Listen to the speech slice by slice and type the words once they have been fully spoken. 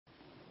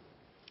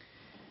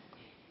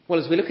Well,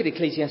 as we look at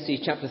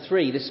Ecclesiastes chapter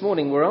 3 this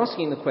morning, we're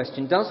asking the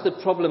question, does the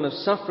problem of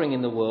suffering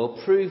in the world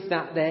prove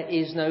that there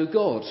is no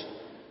God?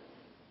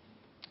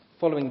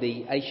 Following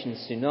the Asian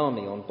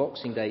tsunami on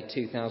Boxing Day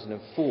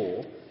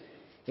 2004,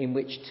 in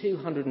which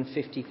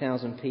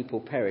 250,000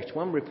 people perished,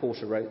 one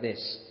reporter wrote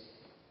this: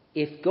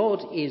 "If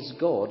God is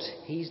God,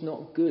 he's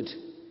not good.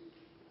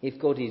 If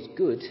God is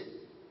good,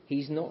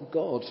 he's not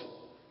God.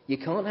 You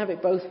can't have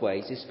it both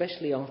ways,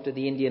 especially after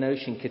the Indian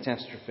Ocean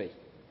catastrophe."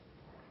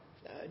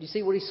 Do you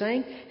see what he's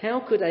saying? How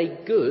could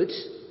a good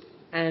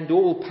and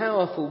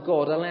all-powerful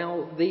God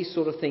allow these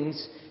sort of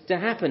things to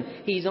happen?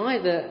 He's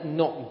either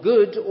not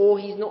good or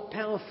he's not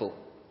powerful.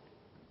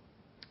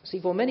 See,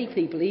 for many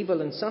people,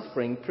 evil and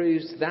suffering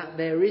proves that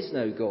there is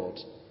no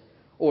God,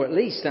 or at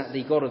least that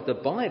the God of the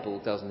Bible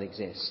doesn't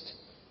exist.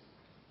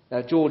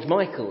 George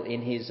Michael,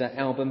 in his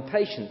album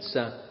Patience,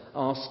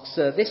 asks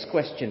this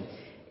question: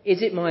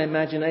 "Is it my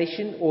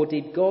imagination, or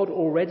did God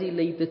already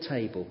leave the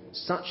table?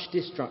 Such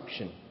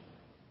destruction."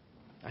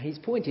 His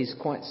point is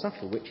quite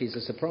subtle, which is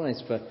a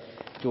surprise for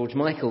George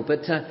Michael,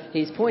 but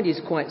his point is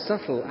quite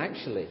subtle,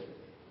 actually.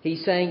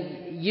 He's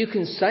saying, you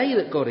can say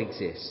that God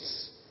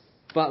exists,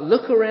 but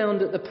look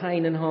around at the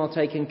pain and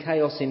heartache and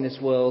chaos in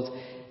this world,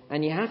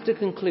 and you have to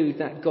conclude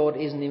that God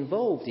isn't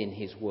involved in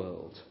his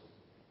world.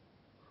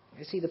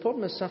 You see, the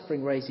problem of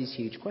suffering raises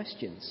huge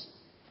questions.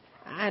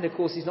 And, of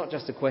course, it's not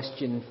just a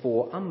question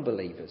for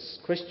unbelievers.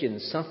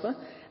 Christians suffer,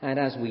 and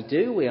as we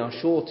do, we are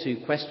sure to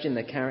question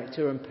the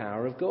character and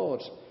power of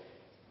God.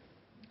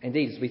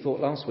 Indeed, as we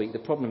thought last week, the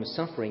problem of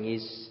suffering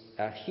is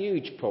a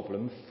huge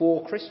problem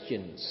for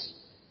Christians.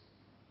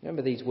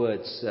 Remember these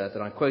words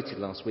that I quoted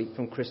last week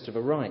from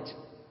Christopher Wright.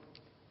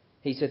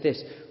 He said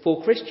this: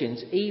 "For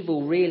Christians,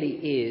 evil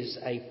really is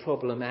a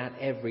problem at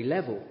every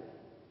level.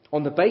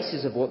 On the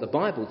basis of what the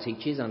Bible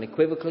teaches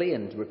unequivocally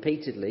and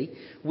repeatedly,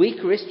 we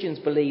Christians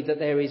believe that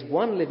there is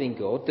one living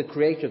God, the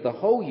creator of the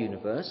whole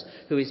universe,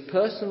 who is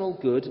personal,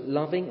 good,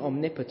 loving,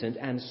 omnipotent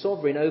and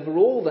sovereign over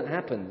all that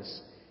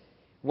happens.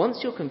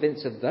 Once you're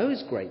convinced of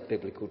those great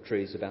biblical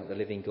truths about the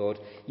living God,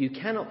 you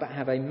cannot but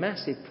have a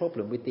massive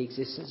problem with the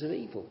existence of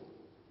evil."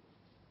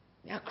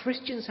 Now,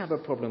 Christians have a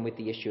problem with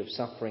the issue of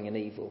suffering and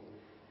evil.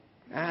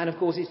 And, of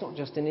course, it's not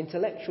just an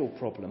intellectual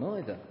problem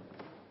either.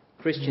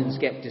 Christians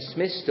get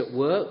dismissed at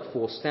work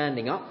for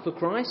standing up for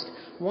Christ.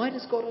 Why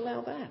does God allow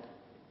that?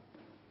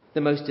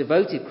 The most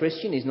devoted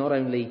Christian is not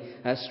only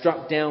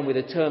struck down with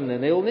a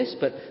terminal illness,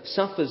 but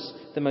suffers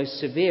the most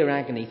severe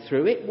agony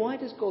through it. Why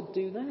does God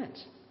do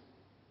that?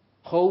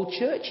 Whole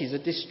churches are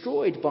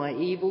destroyed by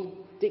evil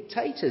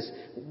dictators.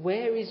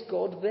 Where is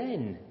God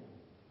then?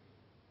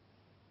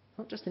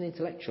 Not just an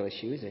intellectual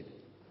issue, is it?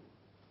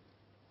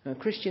 Now,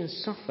 Christians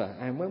suffer,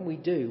 and when we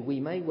do, we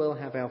may well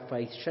have our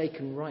faith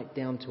shaken right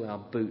down to our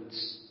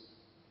boots.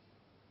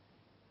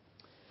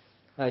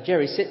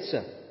 Jerry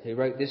Sitzer, who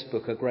wrote this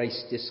book, A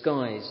Grace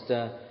Disguised,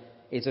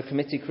 is a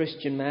committed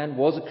Christian man,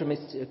 was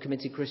a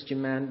committed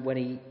Christian man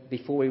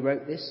before he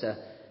wrote this,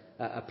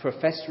 a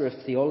professor of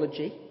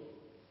theology.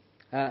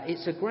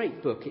 It's a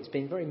great book. It's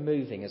been very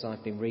moving as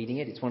I've been reading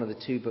it. It's one of the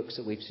two books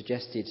that we've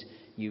suggested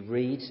you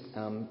read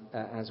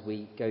as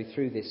we go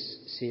through this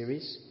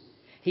series.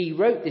 He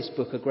wrote this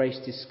book, A Grace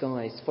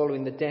Disguised,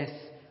 following the death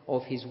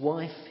of his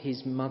wife,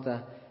 his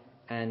mother,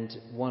 and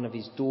one of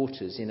his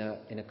daughters in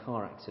a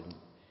car accident.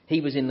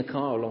 He was in the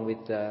car along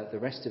with the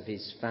rest of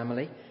his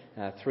family,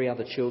 3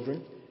 other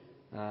children,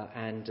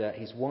 and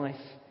his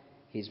wife,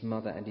 his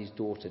mother, and his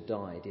daughter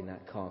died in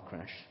that car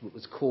crash. It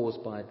was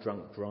caused by a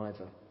drunk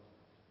driver.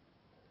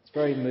 It's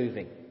very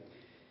moving.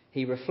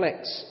 He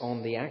reflects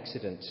on the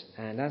accident,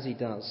 and as he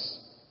does,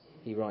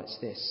 he writes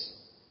this: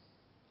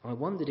 "I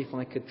wondered if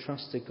I could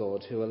trust a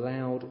God who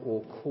allowed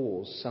or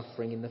caused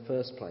suffering in the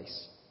first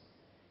place.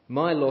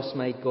 My loss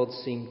made God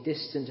seem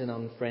distant and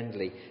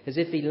unfriendly, as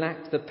if he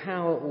lacked the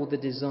power or the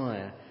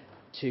desire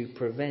to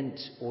prevent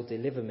or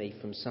deliver me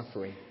from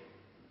suffering.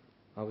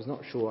 I was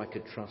not sure I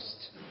could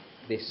trust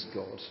this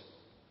God,"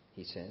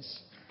 he says.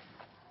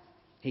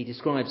 He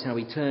describes how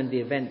he turned the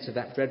events of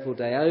that dreadful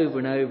day over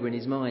and over in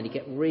his mind. He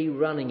kept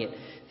rerunning it,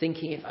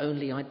 thinking if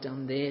only I'd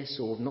done this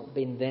or not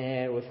been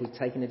there, or if we'd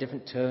taken a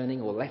different turning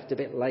or left a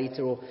bit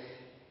later.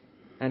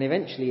 And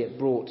eventually it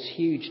brought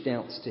huge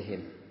doubts to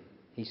him.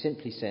 He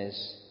simply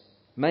says,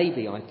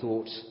 "Maybe I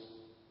thought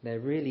there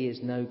really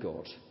is no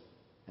God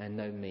and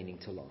no meaning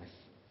to life."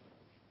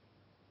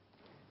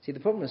 See, the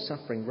problem of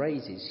suffering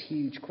raises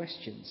huge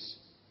questions.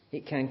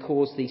 It can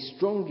cause the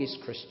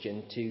strongest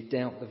Christian to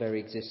doubt the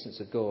very existence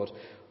of God.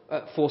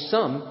 For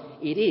some,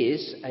 it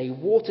is a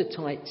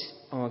watertight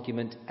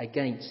argument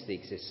against the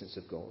existence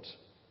of God.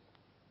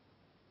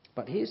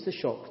 But here's the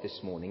shock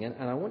this morning, and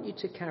I want you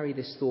to carry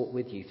this thought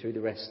with you through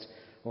the rest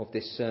of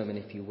this sermon,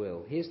 if you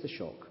will. Here's the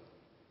shock.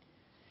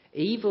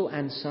 Evil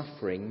and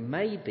suffering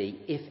may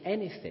be, if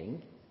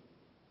anything,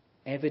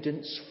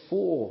 evidence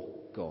for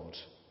God.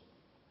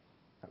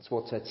 That's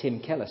what Tim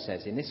Keller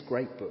says in this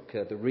great book,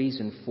 The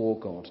Reason for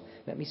God.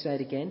 Let me say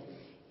it again.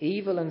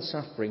 Evil and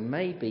suffering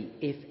may be,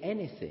 if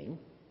anything,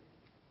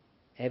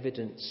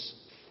 evidence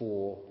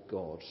for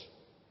God.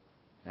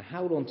 Now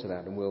hold on to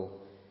that and we'll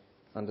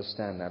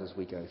understand that as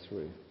we go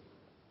through.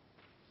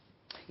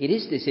 It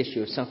is this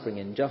issue of suffering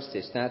and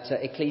justice that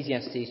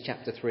Ecclesiastes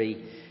chapter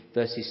 3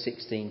 verses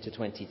 16 to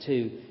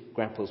 22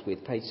 grapples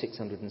with, page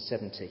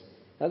 670.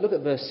 Now look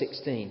at verse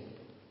 16.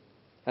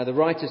 The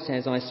writer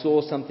says, I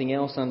saw something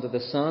else under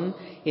the sun.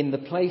 In the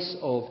place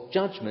of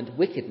judgment,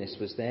 wickedness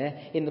was there.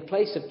 In the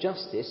place of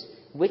justice,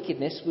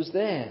 wickedness was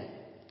there.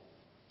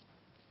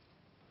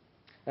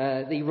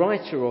 The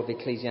writer of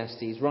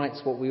Ecclesiastes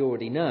writes what we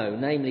already know,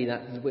 namely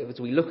that as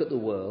we look at the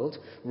world,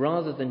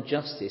 rather than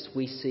justice,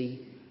 we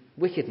see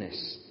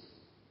wickedness.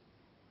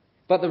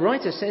 But the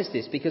writer says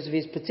this because of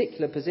his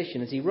particular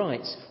position as he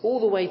writes. All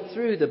the way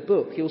through the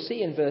book, you'll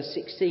see in verse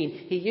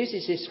 16, he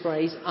uses this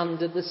phrase,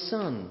 under the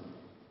sun.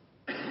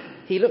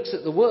 He looks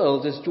at the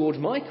world, as George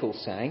Michael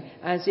sang,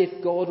 as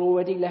if God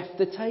already left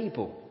the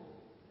table.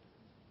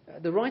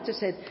 The writer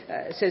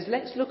says,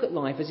 let's look at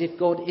life as if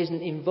God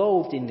isn't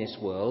involved in this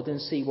world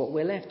and see what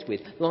we're left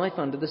with. Life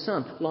under the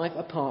sun, life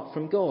apart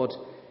from God.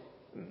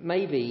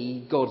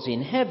 Maybe God's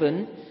in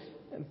heaven,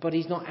 but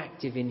he's not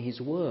active in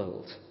his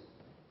world.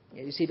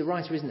 You see, the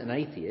writer isn't an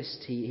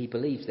atheist. He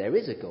believes there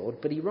is a God,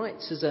 but he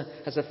writes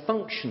as a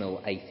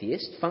functional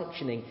atheist,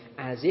 functioning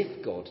as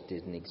if God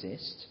didn't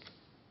exist.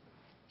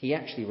 He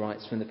actually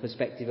writes from the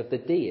perspective of the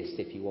deist,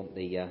 if you want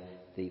the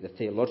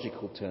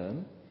theological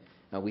term.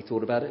 We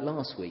thought about it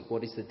last week.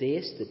 What is the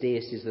deist? The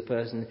deist is the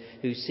person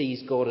who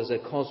sees God as a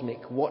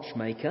cosmic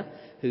watchmaker,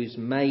 who's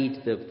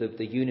made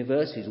the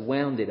universe, who's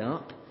wound it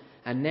up,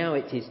 and now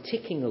it is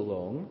ticking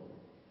along.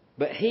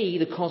 But he,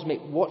 the cosmic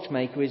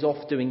watchmaker, is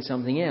off doing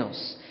something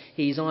else.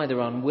 He's either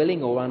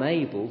unwilling or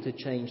unable to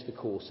change the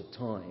course of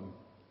time.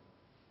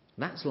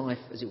 That's life,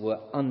 as it were,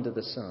 under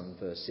the sun,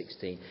 verse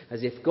 16.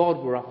 As if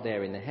God were up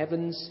there in the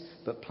heavens,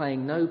 but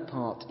playing no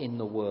part in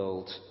the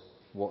world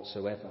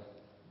whatsoever.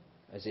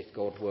 As if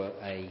God were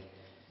an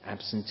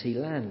absentee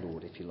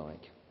landlord, if you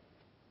like.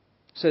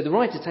 So the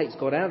writer takes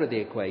God out of the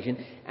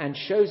equation and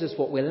shows us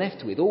what we're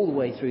left with all the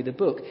way through the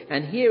book.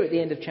 And here at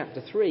the end of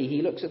chapter 3,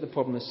 he looks at the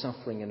problem of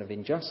suffering and of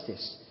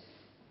injustice.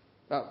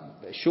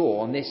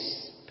 Sure, on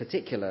this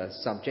particular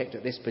subject,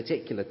 at this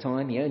particular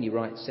time, he only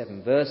writes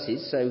 7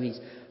 verses, so he's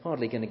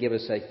hardly going to give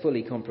us a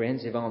fully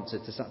comprehensive answer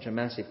to such a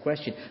massive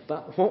question.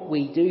 But what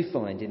we do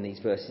find in these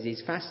verses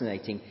is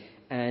fascinating,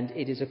 and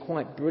it is a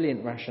quite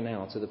brilliant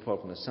rationale to the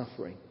problem of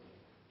suffering.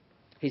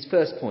 His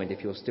first point,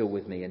 if you're still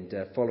with me and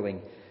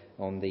following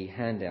on the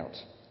handout.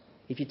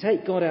 If you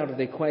take God out of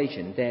the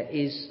equation, there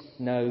is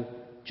no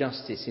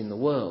justice in the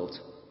world.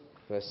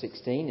 Verse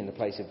 16, in the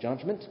place of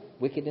judgment,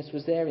 wickedness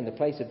was there. In the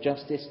place of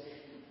justice,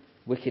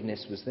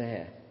 wickedness was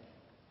there.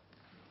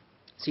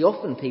 See,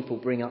 often people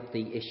bring up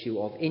the issue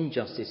of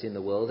injustice in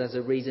the world as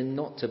a reason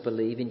not to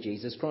believe in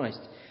Jesus Christ.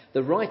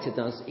 The writer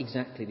does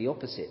exactly the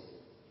opposite.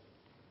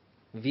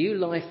 View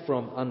life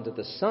from under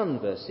the sun,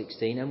 verse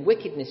 16, and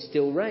wickedness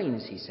still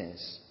reigns, he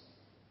says.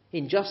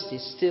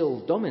 Injustice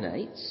still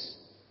dominates,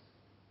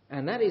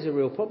 and that is a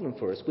real problem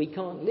for us. We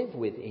can't live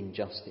with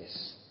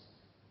injustice.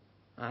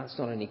 It's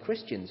not only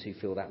Christians who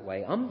feel that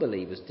way.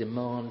 Unbelievers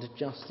demand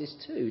justice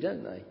too,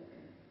 don't they?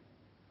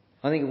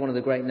 I think of one of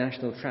the great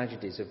national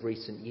tragedies of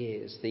recent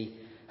years, the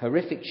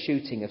horrific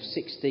shooting of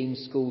 16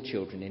 school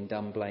children in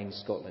Dunblane,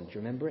 Scotland. Do you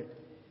remember it?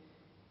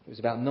 It was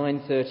about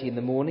 9:30 in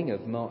the morning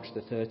of March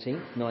the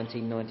 13th,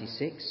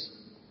 1996.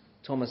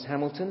 Thomas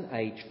Hamilton,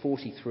 aged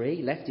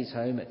 43, left his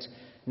home at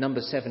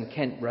number 7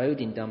 Kent Road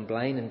in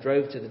Dunblane and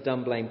drove to the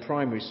Dunblane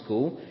Primary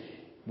School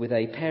with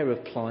a pair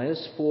of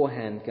pliers, 4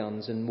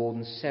 handguns and more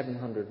than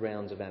 700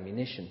 rounds of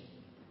ammunition.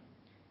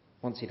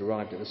 Once he'd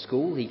arrived at the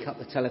school, he cut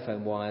the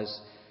telephone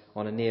wires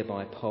on a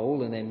nearby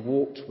pole and then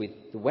walked with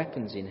the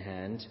weapons in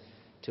hand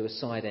to a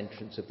side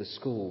entrance of the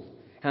school.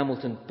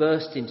 Hamilton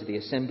burst into the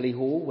assembly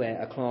hall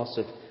where a class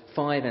of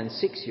 5 and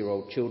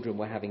 6-year-old children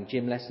were having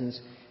gym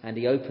lessons, and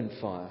he opened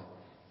fire.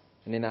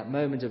 And in that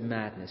moment of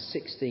madness,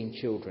 16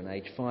 children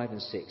aged 5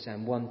 and 6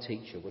 and 1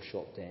 teacher were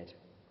shot dead.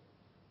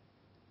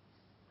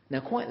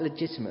 Now, quite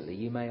legitimately,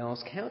 you may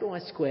ask, how do I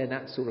square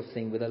that sort of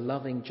thing with a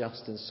loving,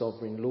 just and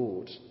sovereign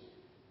Lord?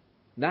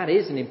 That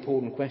is an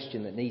important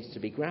question that needs to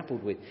be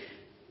grappled with.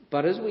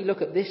 But as we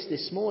look at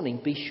this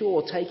morning, be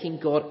sure taking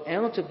God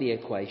out of the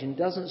equation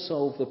doesn't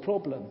solve the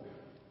problem.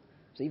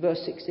 See,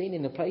 verse 16,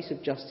 in the place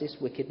of justice,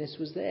 wickedness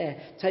was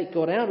there. Take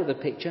God out of the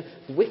picture,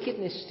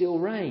 wickedness still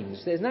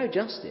reigns. There's no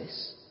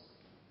justice.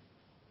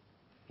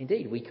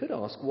 Indeed, we could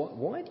ask,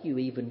 why do you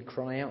even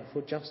cry out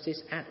for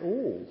justice at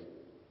all?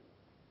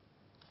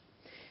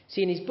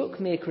 See, in his book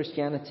Mere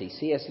Christianity,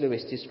 C.S.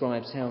 Lewis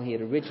describes how he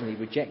had originally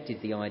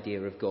rejected the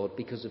idea of God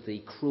because of the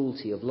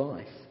cruelty of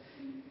life.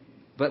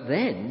 But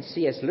then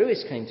C.S.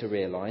 Lewis came to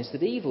realise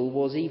that evil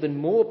was even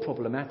more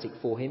problematic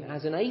for him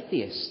as an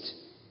atheist.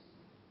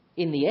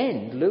 In the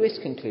end, Lewis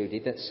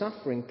concluded that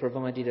suffering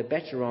provided a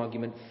better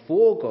argument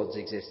for God's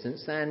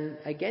existence than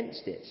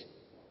against it.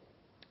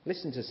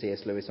 Listen to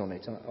C.S. Lewis on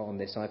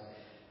this.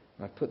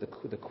 I've put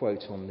the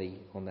quote on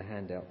the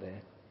handout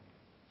there.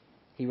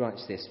 He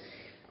writes this: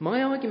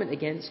 "My argument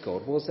against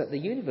God was that the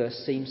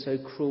universe seemed so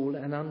cruel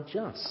and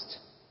unjust.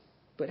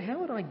 But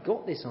how had I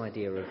got this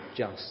idea of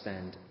just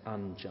and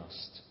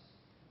unjust?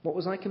 What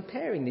was I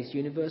comparing this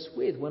universe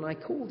with when I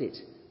called it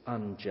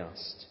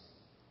unjust?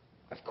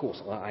 Of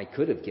course, I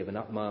could have given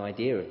up my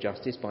idea of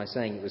justice by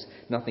saying it was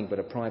nothing but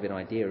a private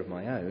idea of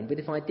my own. But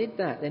if I did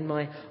that, then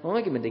my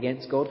argument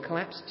against God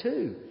collapsed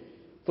too.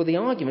 For the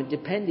argument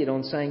depended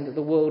on saying that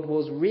the world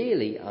was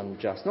really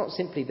unjust, not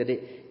simply that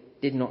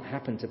it did not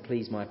happen to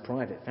please my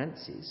private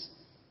fancies.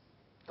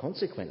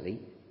 Consequently,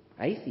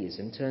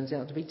 atheism turns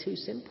out to be too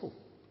simple.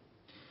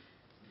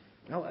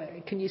 Now,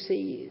 can you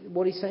see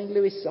what he's saying?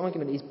 Lewis'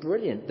 argument is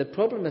brilliant. The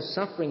problem of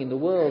suffering in the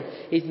world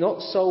is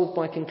not solved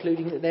by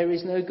concluding that there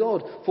is no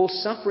God, for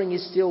suffering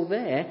is still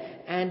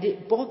there and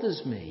it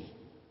bothers me.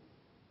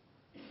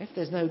 If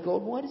there's no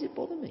God, why does it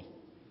bother me?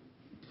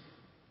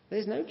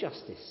 There's no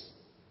justice,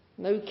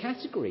 no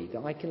category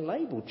that I can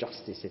label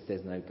justice if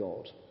there's no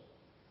God.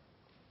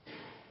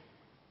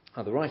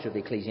 The writer of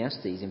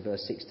Ecclesiastes in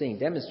verse 16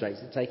 demonstrates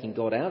that taking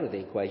God out of the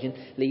equation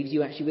leaves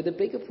you actually with a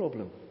bigger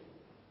problem.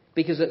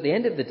 Because at the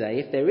end of the day,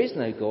 if there is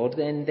no God,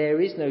 then there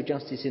is no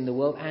justice in the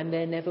world, and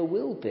there never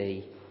will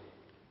be.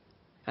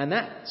 And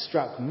that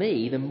struck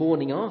me the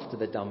morning after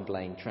the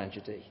Dunblane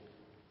tragedy.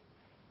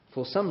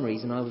 For some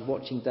reason, I was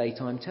watching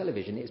daytime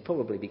television. It's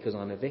probably because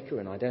I'm a vicar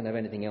and I don't have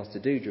anything else to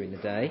do during the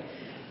day.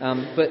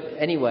 But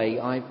anyway,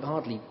 I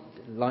hardly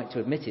like to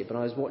admit it, but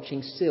I was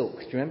watching Silk.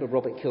 Do you remember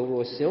Robert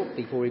Kilroy's Silk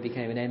before he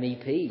became an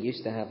MEP? He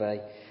used to have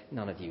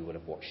none of you would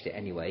have watched it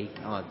anyway.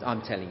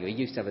 I'm telling you, he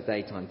used to have a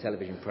daytime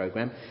television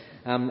programme.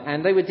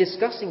 And they were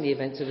discussing the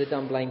events of the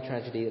Dunblane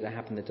tragedy that had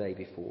happened the day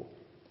before.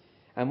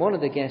 And one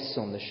of the guests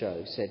on the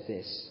show said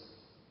this: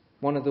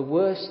 one of the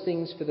worst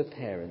things for the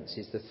parents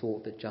is the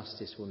thought that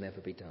justice will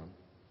never be done.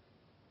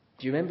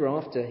 Do you remember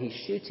after his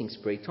shooting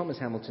spree, Thomas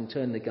Hamilton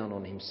turned the gun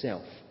on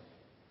himself?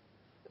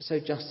 So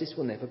justice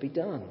will never be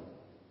done.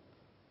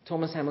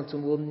 Thomas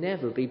Hamilton will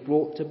never be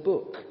brought to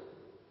book.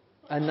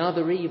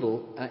 Another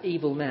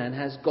evil man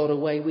has got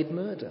away with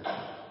murder.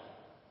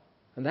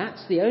 And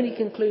that's the only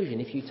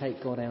conclusion if you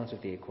take God out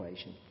of the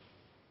equation.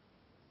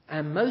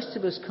 And most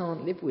of us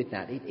can't live with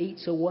that. It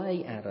eats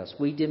away at us.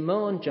 We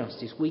demand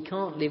justice. We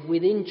can't live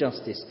with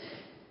injustice.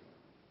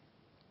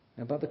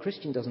 But the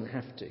Christian doesn't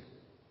have to.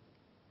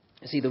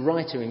 See, the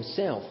writer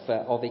himself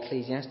of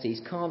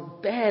Ecclesiastes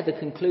can't bear the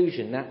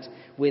conclusion that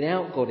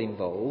without God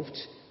involved,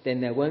 then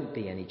there won't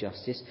be any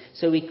justice.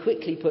 So he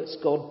quickly puts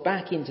God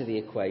back into the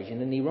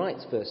equation, and he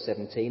writes, verse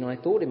 17, I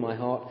thought in my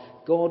heart,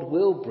 God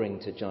will bring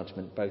to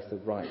judgment both the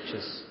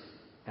righteous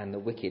and the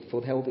wicked,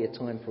 for there will be a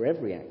time for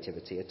every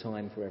activity, a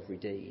time for every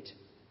deed.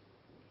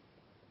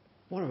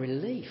 What a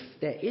relief.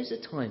 There is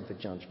a time for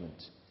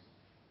judgment.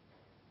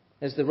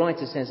 As the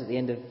writer says at the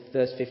end of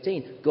verse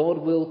 15, God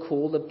will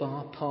call the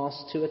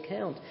past to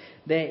account.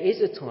 There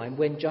is a time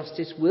when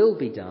justice will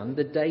be done.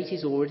 The date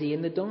is already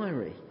in the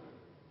diary.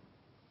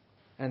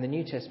 And the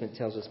New Testament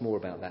tells us more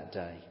about that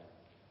day.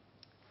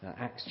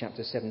 Acts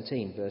chapter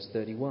 17, verse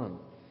 31.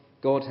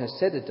 God has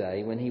set a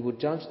day when he will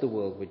judge the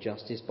world with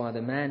justice by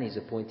the man he's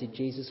appointed,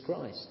 Jesus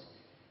Christ.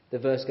 The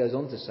verse goes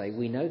on to say,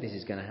 we know this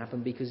is going to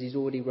happen because he's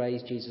already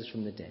raised Jesus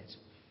from the dead.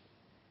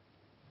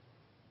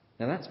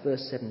 Now that's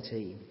verse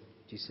 17.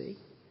 Do you see?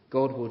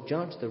 God will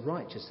judge the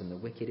righteous and the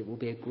wicked. It will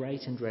be a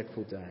great and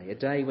dreadful day. A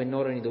day when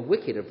not only the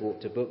wicked are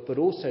brought to book, but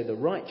also the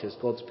righteous,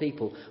 God's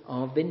people,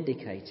 are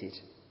vindicated.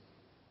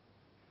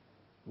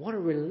 What a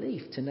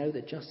relief to know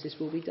that justice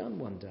will be done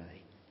one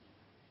day.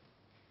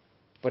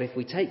 But if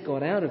we take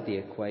God out of the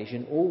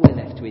equation, all we're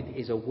left with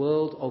is a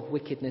world of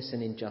wickedness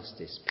and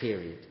injustice,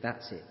 period.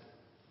 That's it.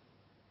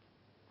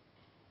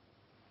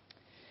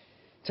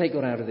 Take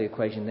God out of the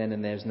equation then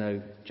and there's no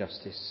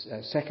justice.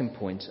 Second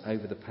point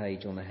over the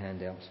page on the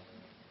handout.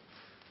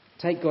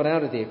 Take God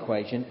out of the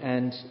equation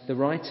and the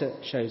writer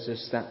shows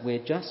us that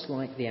we're just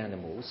like the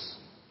animals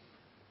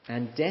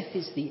and death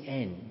is the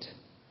end.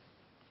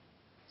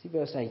 See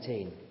verse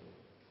 18.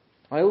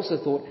 I also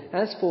thought,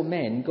 as for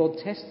men, God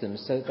tests them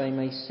so that they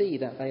may see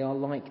that they are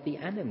like the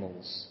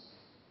animals.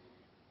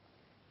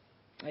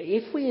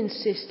 If we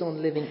insist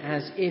on living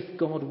as if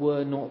God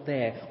were not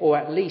there, or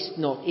at least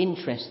not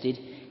interested,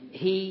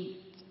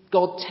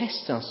 God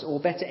tests us, or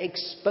better,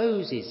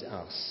 exposes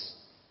us.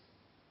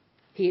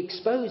 He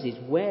exposes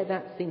where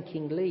that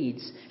thinking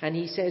leads, and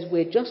he says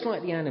we're just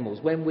like the animals.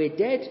 When we're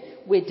dead,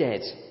 we're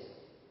dead.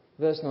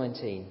 Verse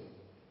 19.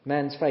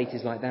 Man's fate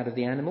is like that of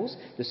the animals.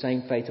 The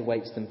same fate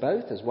awaits them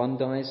both. As one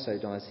dies, so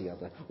dies the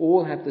other.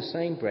 All have the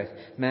same breath.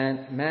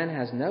 Man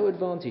has no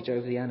advantage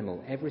over the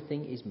animal.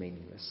 Everything is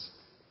meaningless.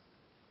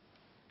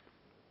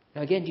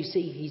 Now again, do you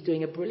see he's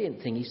doing a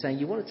brilliant thing. He's saying,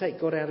 you want to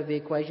take God out of the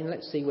equation?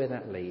 Let's see where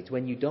that leads.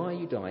 When you die,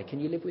 you die. Can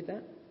you live with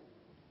that?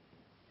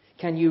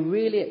 Can you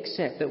really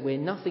accept that we're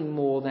nothing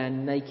more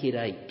than naked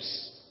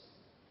apes?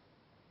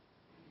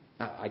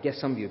 I guess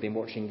some of you have been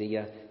watching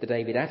the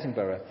David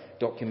Attenborough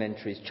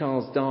documentaries,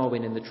 Charles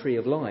Darwin and the Tree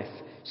of Life,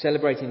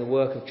 celebrating the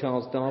work of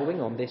Charles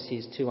Darwin on this,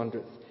 his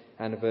 200th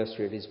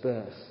anniversary of his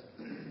birth.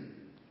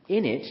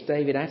 In it,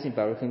 David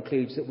Attenborough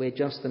concludes that we're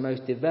just the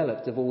most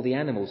developed of all the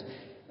animals.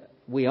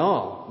 We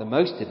are the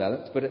most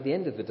developed, but at the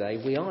end of the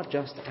day, we are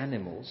just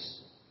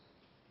animals.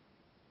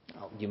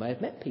 You may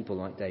have met people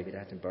like David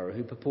Attenborough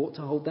who purport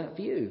to hold that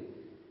view.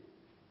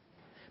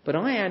 But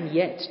I am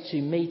yet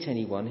to meet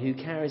anyone who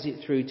carries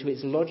it through to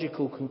its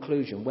logical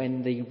conclusion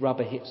when the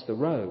rubber hits the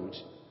road.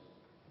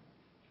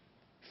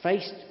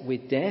 Faced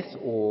with death,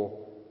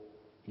 or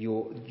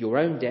your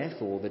own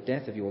death, or the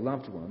death of your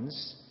loved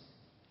ones,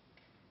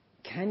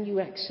 can you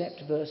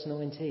accept verse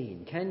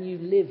 19? Can you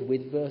live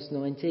with verse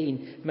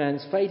 19?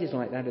 Man's fate is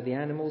like that of the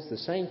animals. The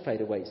same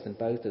fate awaits them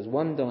both. As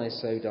one dies,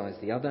 so dies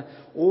the other.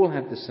 All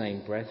have the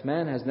same breath.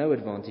 Man has no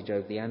advantage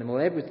over the animal.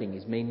 Everything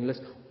is meaningless.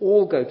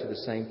 All go to the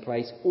same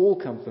place. All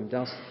come from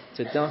dust.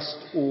 To dust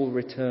all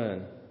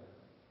return.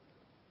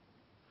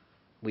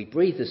 We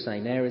breathe the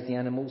same air as the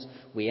animals.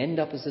 We end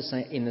up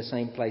in the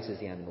same place as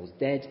the animals,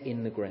 dead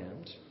in the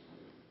ground.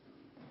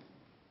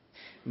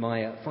 My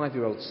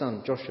 5-year-old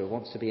son, Joshua,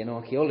 wants to be an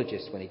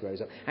archaeologist when he grows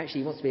up.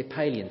 Actually, he wants to be a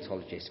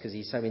paleontologist because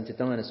he's so into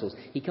dinosaurs.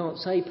 He can't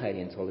say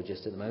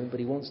paleontologist at the moment,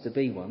 but he wants to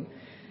be one.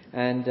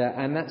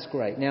 And that's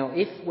great. Now,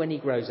 if when he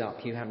grows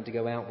up you happen to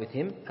go out with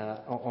him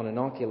on an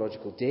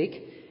archaeological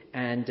dig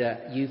and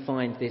you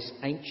find this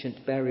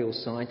ancient burial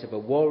site of a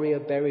warrior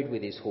buried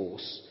with his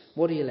horse,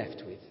 what are you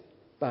left with?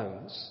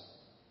 Bones.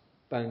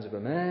 Bones of a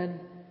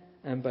man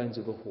and bones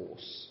of a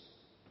horse.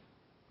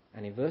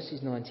 And in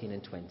verses 19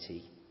 and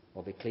 20...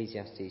 of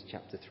Ecclesiastes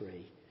chapter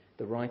 3,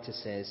 the writer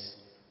says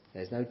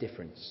there's no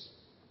difference.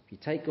 If you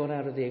take God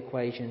out of the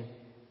equation,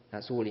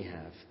 that's all you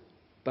have.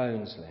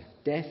 Bones left.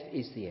 Death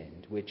is the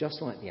end. We're just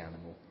like the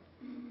animal.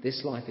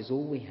 This life is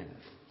all we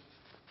have.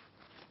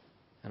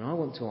 And I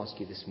want to ask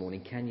you this morning,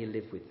 can you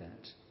live with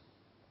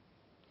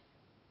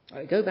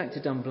that? Go back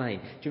to Dunblane.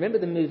 Do you remember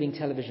the moving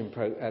television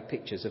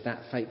pictures of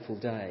that fateful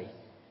day?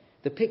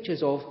 The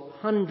pictures of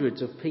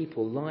hundreds of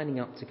people lining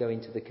up to go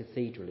into the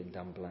cathedral in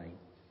Dunblane.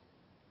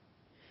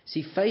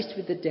 See, faced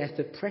with the death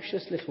of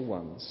precious little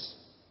ones,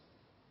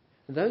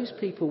 those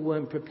people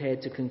weren't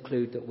prepared to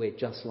conclude that we're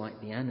just like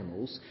the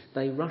animals.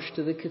 They rushed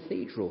to the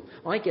cathedral.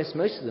 I guess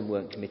most of them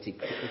weren't committed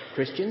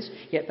Christians,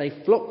 yet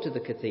they flocked to the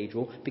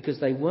cathedral because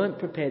they weren't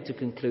prepared to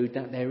conclude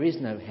that there is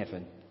no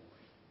heaven.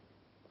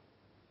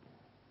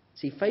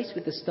 See, faced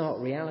with the stark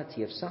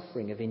reality of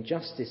suffering, of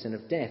injustice and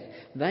of death,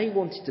 they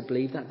wanted to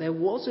believe that there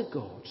was a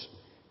God.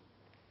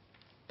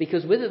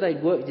 Because whether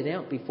they'd worked it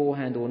out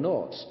beforehand or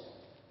not,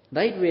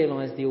 they'd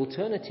realised the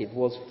alternative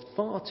was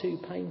far too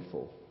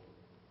painful.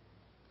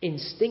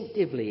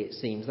 Instinctively, it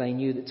seems, they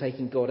knew that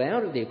taking God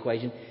out of the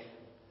equation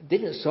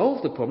didn't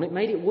solve the problem, it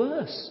made it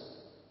worse.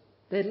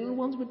 Their little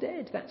ones were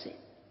dead, that's it.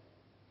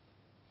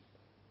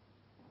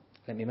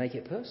 Let me make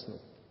it personal.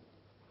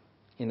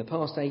 In the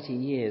past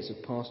 18 years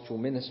of pastoral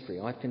ministry,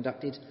 I've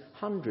conducted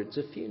hundreds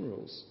of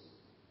funerals.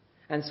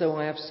 And so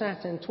I have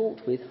sat and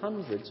talked with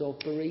hundreds of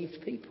bereaved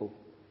people.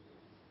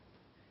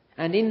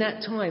 And in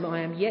that time,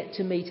 I am yet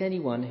to meet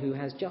anyone who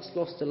has just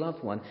lost a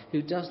loved one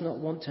who does not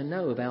want to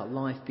know about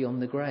life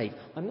beyond the grave.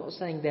 I'm not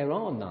saying there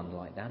are none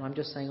like that. I'm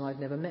just saying I've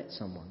never met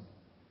someone.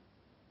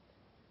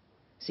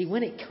 See,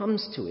 when it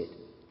comes to it,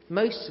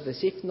 most of us,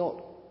 if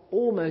not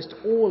almost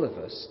all of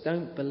us,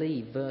 don't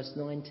believe verse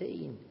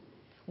 19.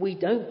 We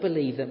don't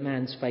believe that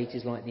man's fate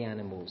is like the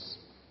animals.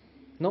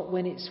 Not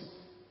when it's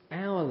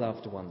our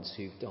loved ones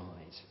who've died.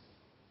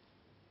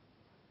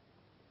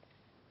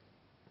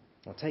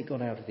 I'll take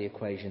God out of the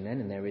equation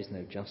then, and there is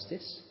no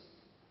justice.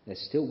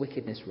 There's still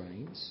wickedness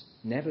reigns,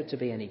 never to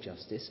be any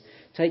justice.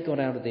 Take God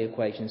out of the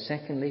equation.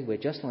 Secondly, we're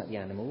just like the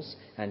animals,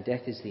 and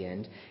death is the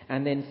end.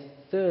 And then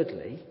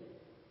thirdly,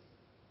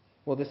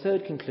 the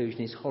third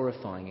conclusion is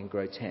horrifying and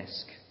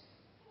grotesque.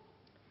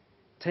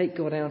 Take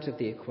God out of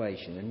the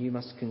equation, and you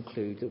must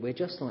conclude that we're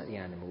just like the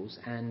animals,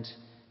 and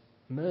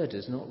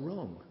murder's not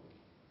wrong.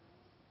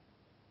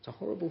 It's a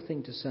horrible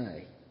thing to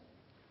say.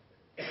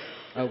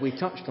 We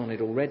touched on it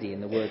already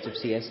in the words of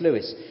C.S.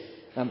 Lewis.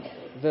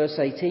 Verse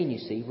 18, you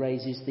see,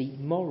 raises the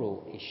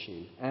moral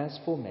issue. As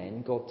for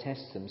men, God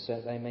tests them so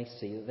that they may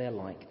see that they're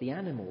like the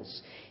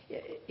animals.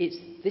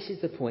 This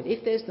is the point.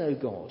 If there's no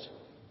God,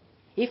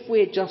 if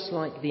we're just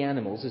like the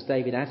animals, as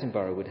David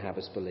Attenborough would have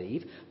us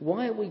believe,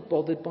 why are we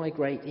bothered by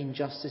great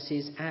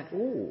injustices at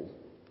all?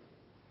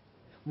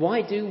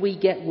 Why do we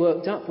get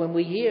worked up when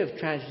we hear of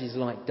tragedies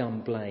like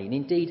Dunblane?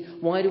 Indeed,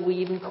 why do we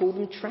even call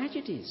them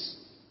tragedies?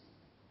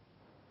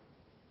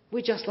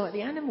 We're just like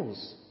the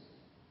animals.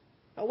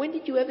 When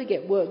did you ever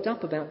get worked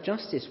up about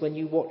justice when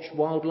you watch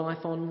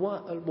Wildlife on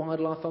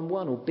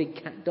One or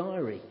Big Cat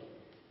Diary?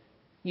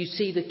 You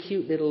see the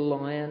cute little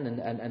lion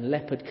and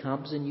leopard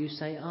cubs and you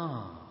say,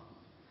 ah.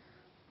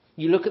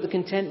 You look at the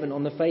contentment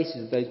on the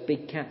faces of those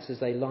big cats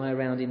as they lie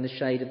around in the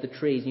shade of the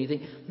trees and you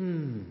think,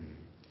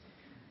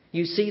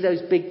 You see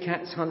those big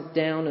cats hunt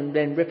down and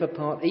then rip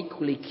apart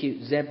equally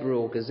cute zebra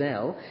or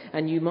gazelle,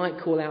 and you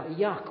might call out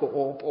yuck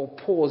or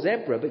poor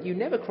zebra, but you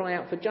never cry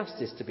out for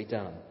justice to be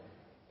done.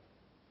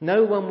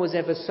 No one was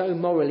ever so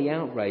morally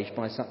outraged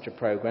by such a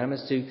programme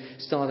as to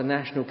start a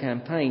national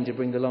campaign to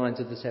bring the lions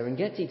of the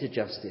Serengeti to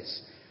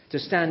justice, to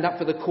stand up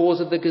for the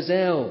cause of the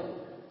gazelle.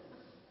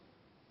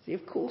 See,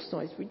 of course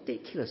not, it's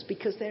ridiculous,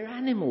 because they're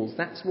animals,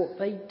 that's what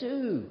they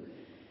do.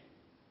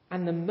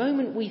 And the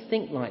moment we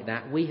think like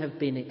that, we have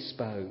been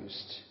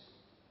exposed.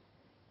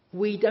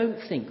 We don't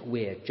think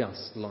we're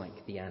just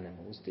like the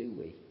animals, do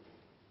we?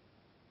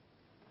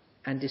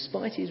 And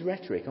despite his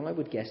rhetoric, I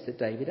would guess that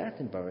David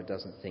Attenborough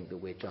doesn't think that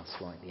we're just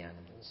like the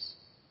animals.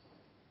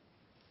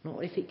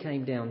 Not if it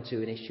came down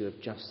to an issue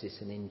of justice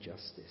and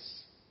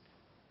injustice.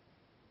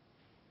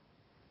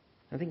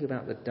 Now think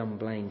about the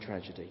Dunblane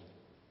tragedy.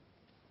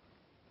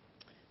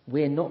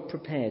 We're not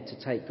prepared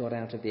to take God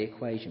out of the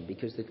equation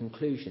because the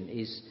conclusion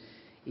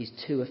is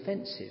too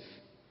offensive.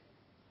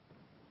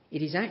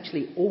 It is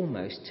actually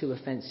almost too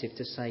offensive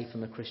to say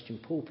from a Christian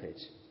pulpit.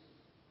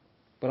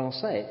 But I'll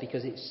say it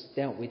because it's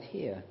dealt with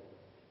here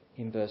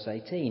in verse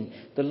 18.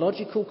 The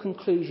logical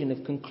conclusion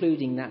of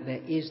concluding that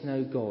there is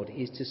no God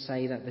is to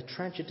say that the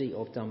tragedy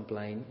of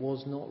Dunblane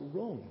was not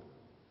wrong.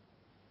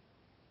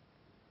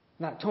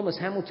 That Thomas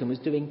Hamilton was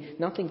doing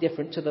nothing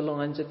different to the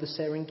lions of the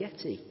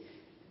Serengeti.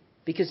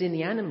 Because in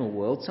the animal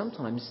world,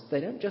 sometimes they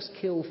don't just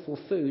kill for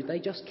food, they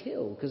just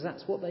kill because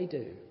that's what they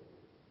do.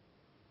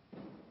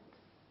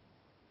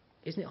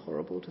 Isn't it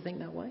horrible to think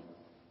that way?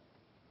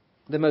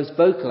 The most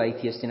vocal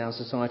atheist in our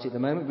society at the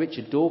moment,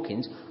 Richard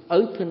Dawkins,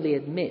 openly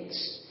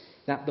admits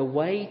that the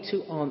way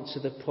to answer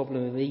the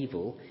problem of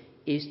evil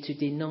is to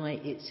deny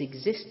its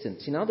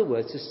existence. In other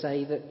words, to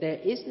say that there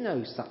is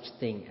no such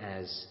thing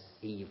as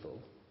evil.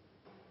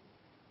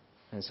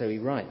 And so he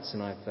writes,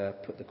 and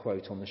I've put the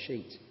quote on the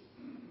sheet.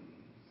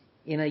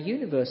 In a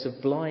universe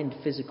of blind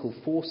physical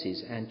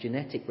forces and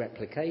genetic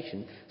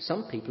replication,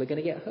 some people are going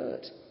to get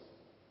hurt.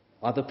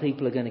 Other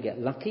people are going to get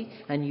lucky,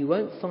 and you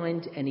won't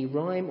find any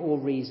rhyme or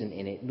reason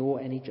in it, nor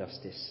any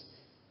justice.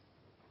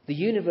 The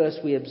universe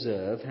we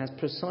observe has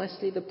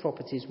precisely the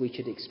properties we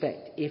should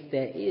expect if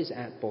there is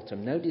at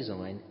bottom no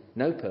design,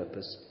 no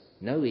purpose,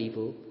 no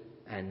evil,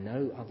 and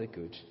no other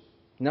good.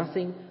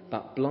 Nothing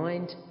but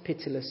blind,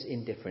 pitiless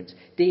indifference.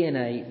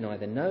 DNA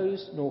neither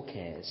knows nor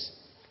cares,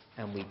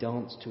 and we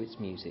dance to its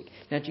music.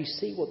 Now, do you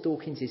see what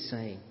Dawkins is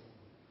saying?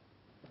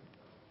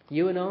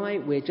 You and I,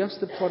 we're just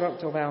the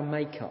product of our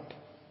makeup.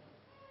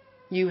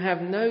 You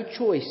have no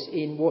choice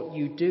in what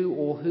you do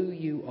or who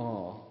you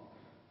are.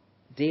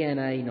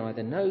 DNA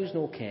neither knows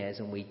nor cares,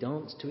 and we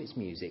dance to its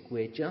music.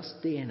 We're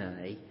just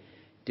DNA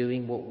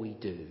doing what we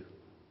do.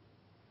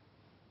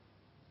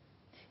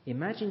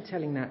 Imagine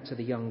telling that to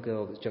the young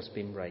girl that's just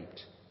been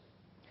raped.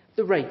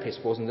 The rapist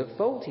wasn't at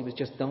fault. He was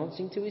just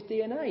dancing to his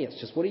DNA. It's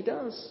just what he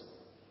does.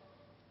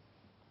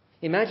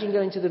 Imagine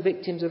going to the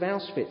victims of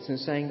Auschwitz and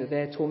saying that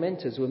their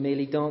tormentors were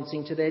merely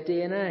dancing to their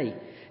DNA,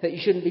 that you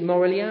shouldn't be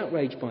morally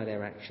outraged by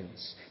their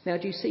actions. Now,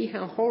 do you see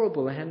how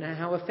horrible and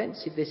how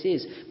offensive this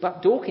is?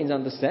 But Dawkins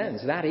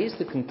understands that is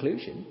the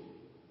conclusion.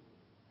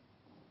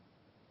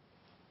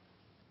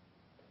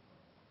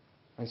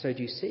 And so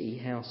do you see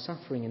how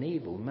suffering and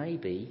evil may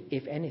be,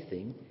 if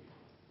anything,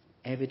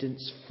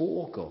 evidence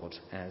for God,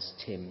 as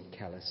Tim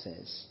Keller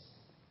says?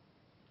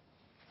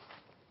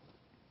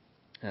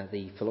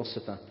 The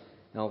philosopher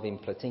Alvin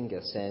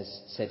Plantinga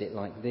said it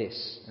like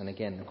this, and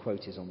again the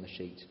quote is on the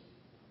sheet.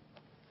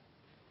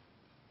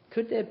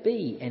 Could there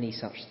be any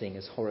such thing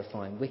as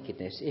horrifying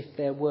wickedness if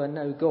there were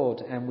no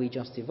God and we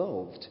just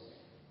evolved?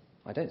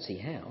 I don't see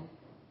how.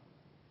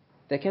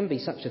 There can be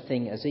such a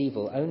thing as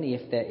evil only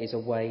if there is a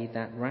way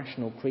that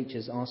rational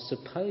creatures are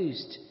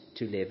supposed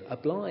to live,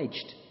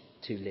 obliged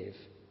to live.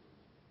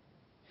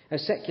 A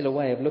secular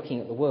way of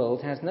looking at the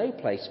world has no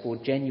place for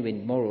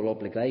genuine moral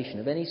obligation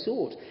of any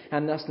sort,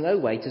 and thus no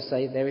way to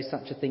say there is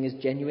such a thing as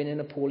genuine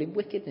and appalling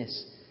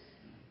wickedness.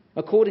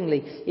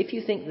 Accordingly, if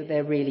you think that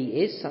there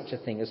really is such a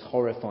thing as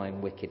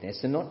horrifying wickedness,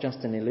 and not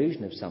just an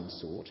illusion of some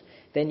sort,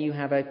 then you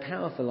have a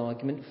powerful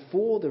argument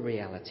for the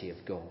reality of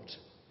God.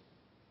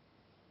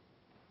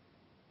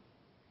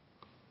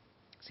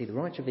 See, the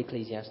writer of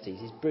Ecclesiastes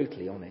is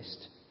brutally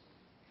honest.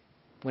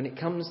 When it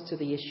comes to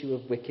the issue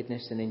of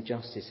wickedness and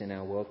injustice in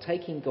our world,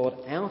 taking God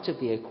out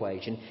of the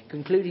equation,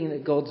 concluding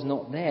that God's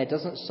not there,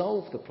 doesn't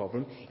solve the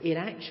problem. It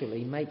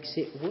actually makes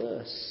it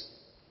worse.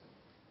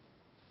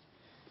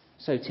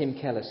 So Tim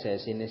Keller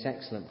says in this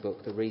excellent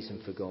book, The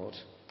Reason for God,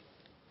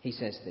 he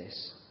says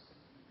this: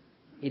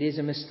 it is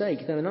a mistake,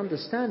 though an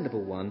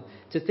understandable one,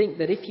 to think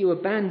that if you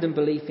abandon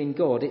belief in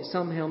God, it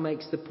somehow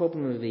makes the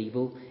problem of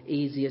evil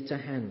easier to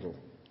handle.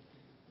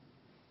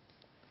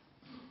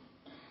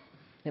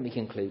 Let me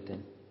conclude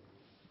then.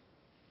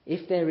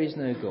 If there is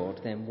no God,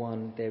 then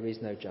one, there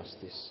is no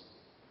justice.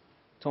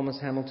 Thomas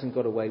Hamilton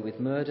got away with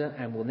murder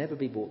and will never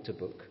be brought to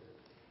book.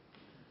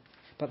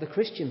 But the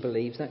Christian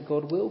believes that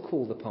God will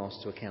call the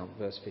past to account,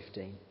 verse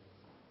 15.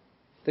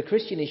 The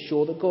Christian is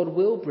sure that God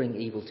will bring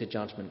evil to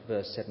judgment,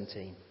 verse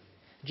 17.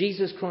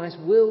 Jesus Christ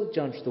will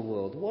judge the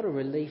world. What a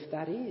relief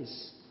that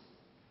is.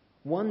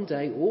 One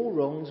day all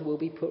wrongs will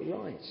be put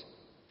right.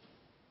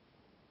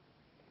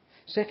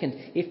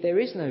 Second, if there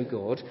is no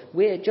God,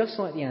 we're just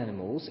like the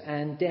animals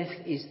and death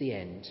is the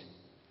end.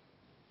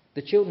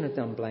 The children of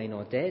Dunblane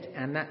are dead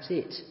and that's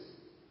it.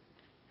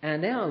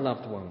 And our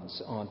loved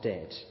ones are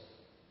dead.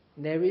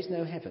 There is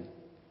no heaven.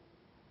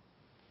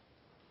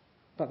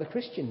 But the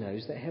Christian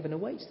knows that heaven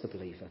awaits the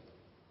believer.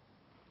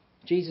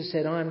 Jesus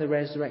said, I am the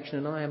resurrection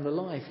and I am the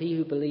life. He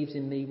who believes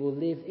in me will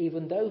live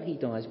even though he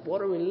dies.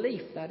 What a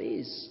relief that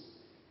is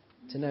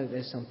to know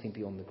there's something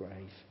beyond the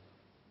grave.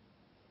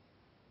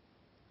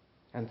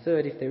 And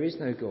third, if there is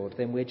no God,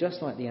 then we're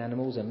just like the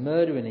animals, and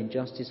murder and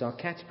injustice are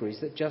categories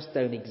that just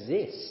don't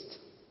exist.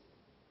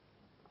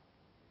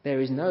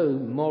 There is no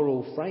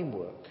moral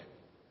framework.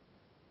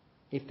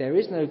 If there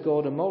is no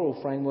God, a moral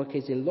framework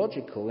is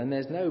illogical, and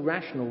there's no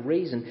rational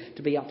reason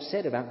to be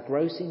upset about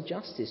gross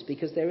injustice,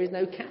 because there is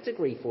no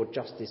category for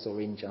justice or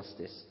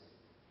injustice.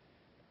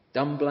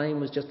 Dumb blame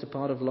was just a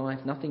part of life,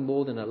 nothing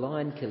more than a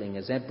lion killing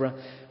a zebra.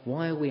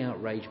 Why are we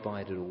outraged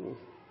by it at all?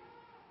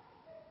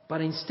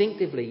 But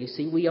instinctively, you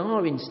see, we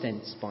are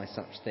incensed by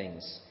such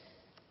things.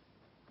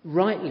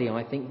 Rightly,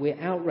 I think,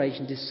 we're outraged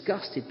and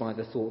disgusted by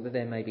the thought that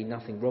there may be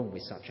nothing wrong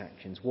with such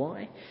actions.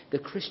 Why? The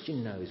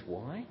Christian knows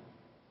why.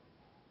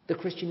 The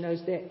Christian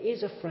knows there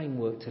is a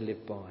framework to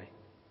live by.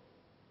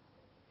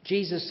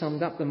 Jesus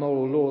summed up the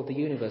moral law of the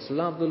universe.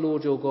 Love the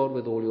Lord your God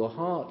with all your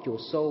heart, your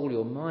soul,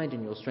 your mind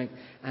and your strength,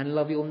 and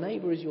love your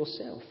neighbour as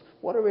yourself.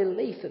 What a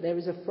relief that there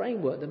is a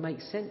framework that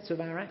makes sense of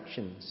our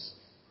actions.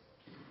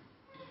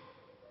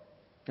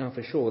 Now,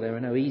 for sure, there are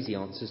no easy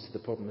answers to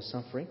the problem of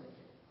suffering.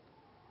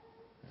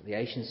 The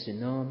Asian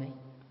tsunami,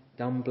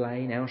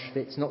 Dunblane,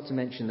 Auschwitz, not to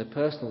mention the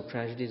personal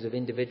tragedies of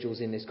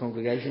individuals in this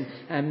congregation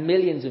and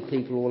millions of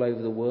people all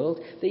over the world.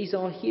 These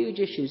are huge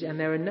issues and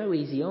there are no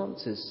easy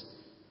answers.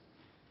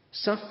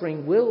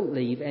 Suffering will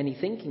leave any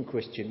thinking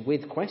Christian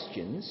with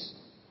questions.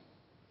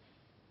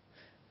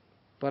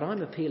 But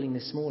I'm appealing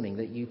this morning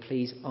that you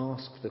please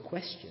ask the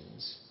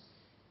questions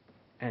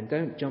and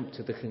don't jump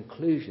to the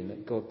conclusion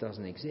that God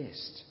doesn't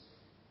exist.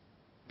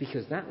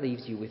 Because that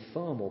leaves you with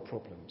far more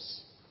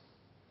problems.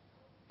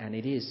 And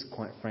it is,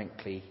 quite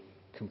frankly,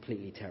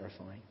 completely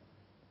terrifying.